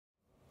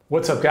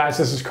What's up, guys?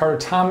 This is Carter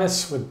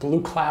Thomas with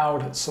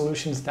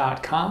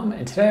BlueCloudSolutions.com,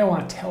 and today I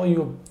want to tell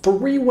you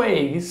 3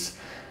 ways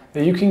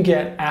that you can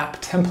get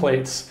app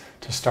templates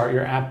to start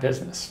your app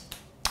business.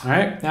 All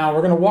right, now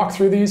we're going to walk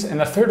through these, and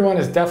the third one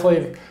is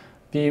definitely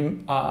the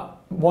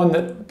one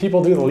that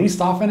people do the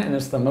least often, and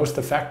it's the most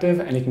effective,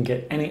 and you can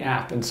get any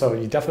app, and so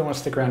you definitely want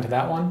to stick around to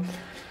that one.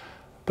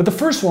 But the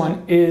first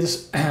one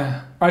is,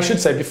 or I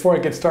should say before I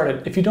get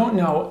started, if you don't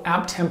know,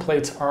 app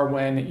templates are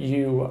when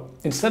you,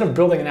 instead of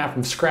building an app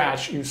from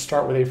scratch, you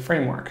start with a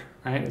framework,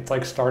 right? It's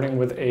like starting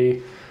with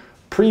a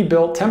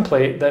pre-built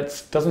template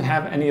that doesn't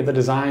have any of the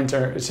designs,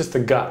 or it's just the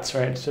guts,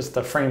 right? It's just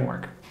the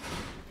framework.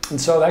 And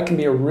so that can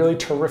be a really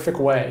terrific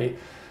way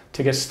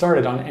to get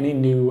started on any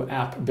new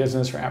app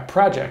business or app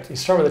project. You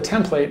start with a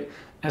template.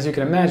 As you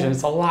can imagine,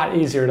 it's a lot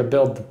easier to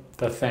build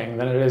the thing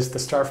than it is to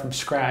start from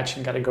scratch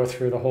and got to go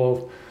through the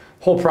whole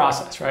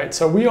process, right?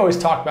 So we always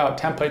talk about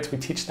templates, we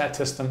teach that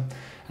system,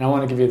 and I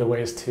want to give you the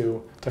ways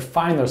to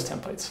find those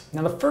templates.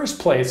 Now, the first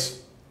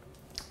place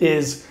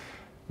is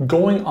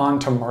going on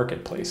to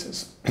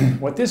marketplaces.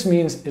 What this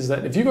means is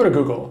that if you go to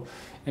Google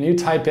and you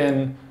type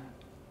in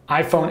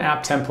iPhone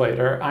app template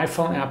or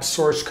iPhone app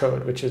source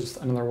code, which is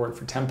another word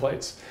for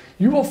templates,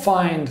 you will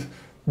find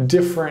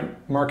different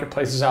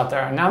marketplaces out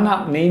there. And I'm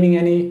not naming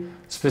any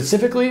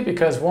specifically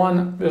because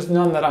 1, there's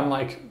none that I'm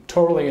like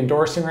totally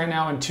endorsing right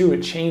now, and 2,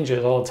 it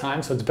changes all the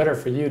time, so it's better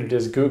for you to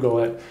just Google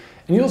it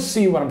and you'll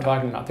see what I'm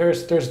talking about.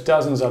 There's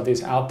dozens of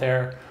these out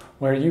there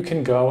where you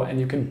can go and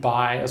you can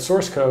buy a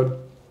source code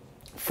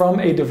from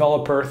a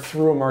developer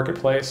through a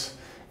marketplace,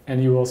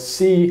 and you will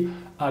see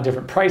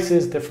different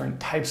prices, different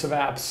types of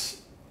apps,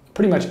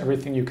 pretty much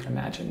everything you can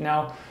imagine.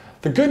 Now,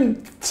 the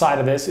good side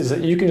of this is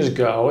that you can just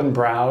go and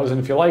browse,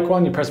 and if you like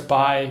one, you press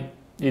buy,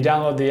 you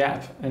download the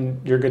app, and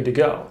you're good to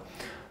go.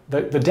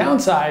 The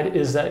downside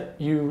is that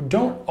you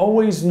don't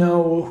always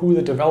know who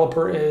the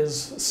developer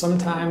is.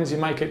 Sometimes you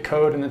might get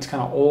code and it's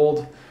kind of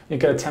old. You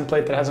get a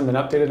template that hasn't been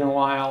updated in a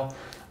while.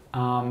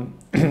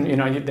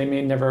 They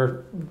may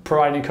never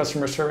provide any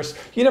customer service.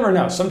 You never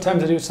know.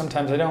 Sometimes they do,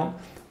 sometimes they don't.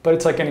 But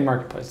it's like any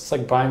marketplace. It's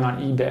like buying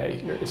on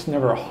eBay. It's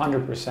never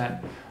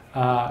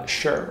 100%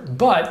 sure.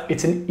 But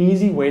it's an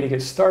easy way to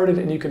get started,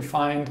 and you can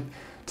find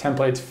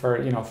templates for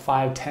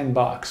 $5,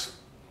 $10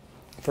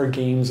 for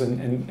games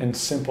and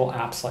simple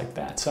apps like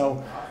that.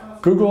 So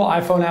Google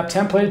iPhone app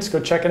templates, go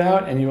check it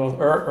out, and you will,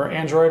 or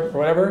Android or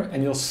whatever,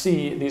 and you'll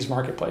see these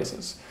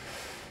marketplaces.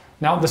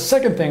 Now, the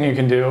second thing you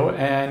can do,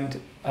 and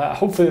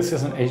hopefully this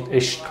isn't a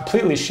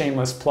completely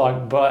shameless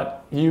plug,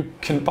 but you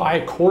can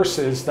buy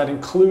courses that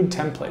include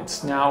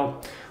templates.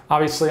 Now,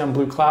 obviously on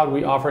Blue Cloud,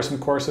 we offer some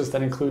courses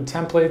that include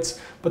templates,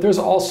 but there's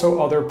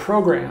also other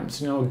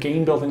programs,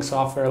 game building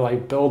software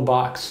like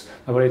BuildBox,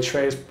 my buddy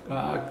Trey's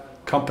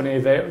company,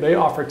 they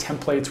offer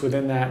templates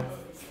within that.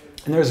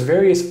 And there's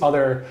various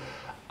other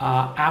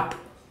app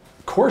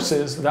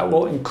courses that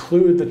will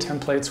include the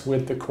templates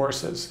with the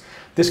courses.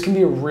 This can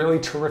be a really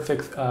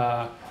terrific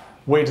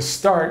way to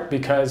start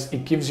because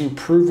it gives you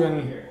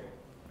proven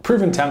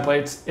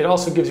templates. It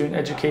also gives you an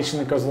education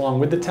that goes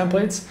along with the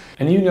templates,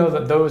 and you know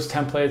that those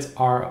templates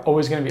are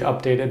always going to be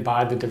updated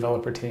by the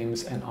developer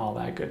teams and all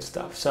that good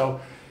stuff.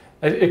 So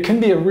it can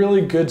be a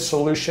really good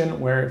solution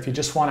where if you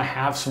just want to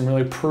have some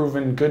really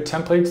proven good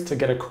templates to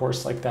get a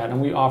course like that,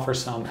 and we offer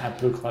some at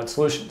Blue Cloud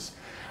Solutions.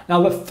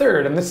 Now, the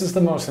third, and this is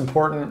the most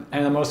important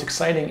and the most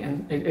exciting,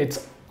 and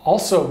it's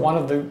also one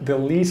of the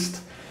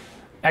least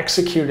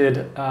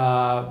executed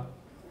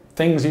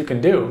things you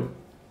can do,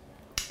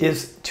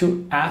 is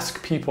to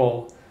ask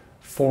people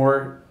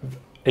for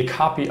a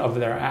copy of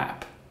their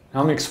app. Now,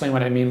 let me explain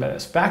what I mean by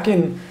this. Back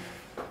in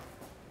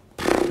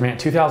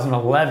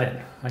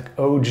 2011, like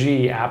OG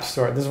App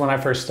Store, this is when I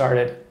first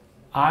started,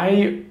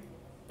 I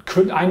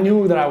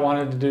knew that I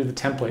wanted to do the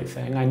template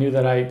thing. I knew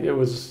that it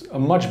was a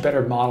much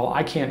better model.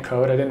 I can't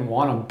code. I didn't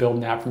want to build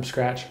an app from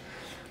scratch.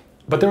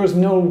 But there was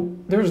no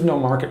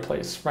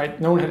marketplace, right?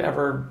 No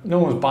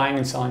one was buying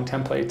and selling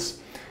templates.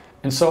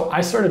 And so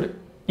I started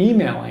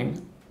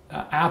emailing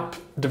app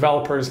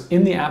developers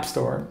in the App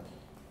Store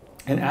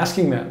and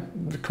asking them,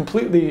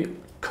 completely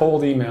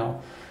cold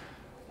email,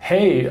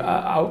 hey,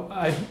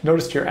 I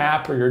noticed your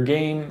app or your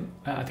game,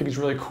 I think it's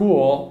really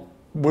cool.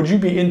 Would you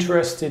be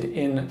interested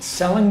in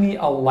selling me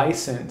a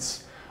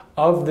license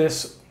of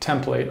this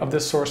template, of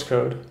this source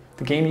code,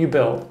 the game you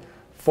built,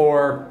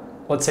 for,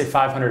 let's say,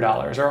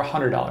 $500 or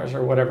 $100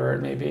 or whatever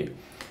it may be.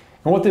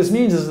 And what this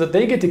means is that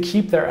they get to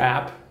keep their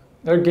app,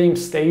 their game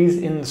stays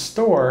in the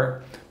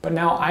store, but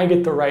now I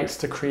get the rights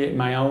to create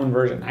my own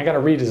version. I got to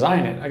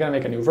redesign it, I got to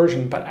make a new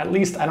version, but at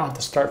least I don't have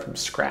to start from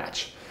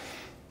scratch.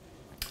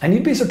 And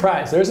you'd be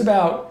surprised, there's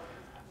about,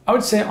 I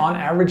would say on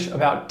average,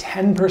 about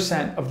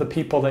 10% of the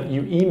people that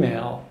you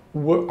email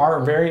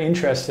are very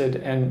interested,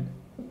 and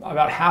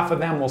about half of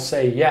them will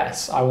say,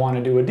 yes, I want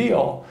to do a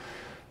deal,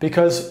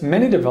 because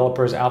many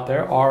developers out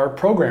there are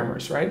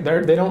programmers, right?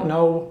 They don't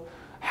know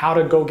how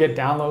to go get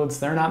downloads,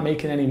 they're not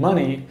making any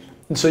money,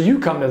 and so you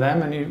come to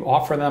them and you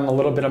offer them a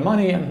little bit of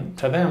money, and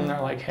to them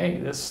they're like, hey,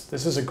 this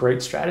is a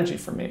great strategy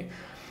for me.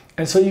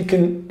 And so you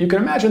can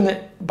imagine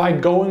that by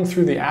going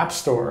through the App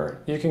Store,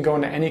 you can go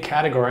into any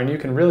category and you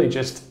can really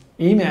just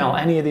email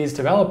any of these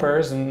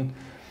developers and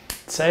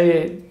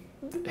say,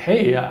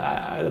 hey,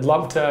 I'd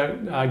love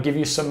to give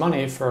you some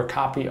money for a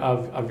copy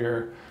of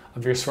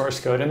your source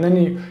code. And then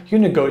you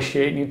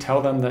negotiate and you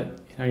tell them that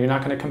you're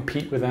not going to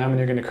compete with them and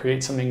you're going to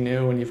create something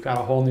new and you've got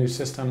a whole new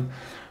system.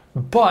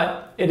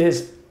 But it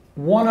is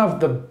one of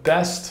the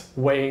best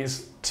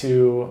ways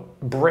to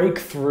break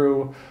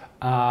through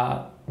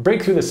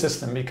the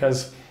system,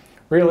 because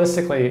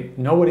realistically,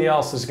 nobody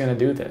else is going to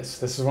do this.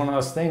 This is one of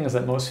those things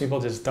that most people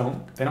just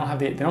don't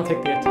take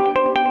the time.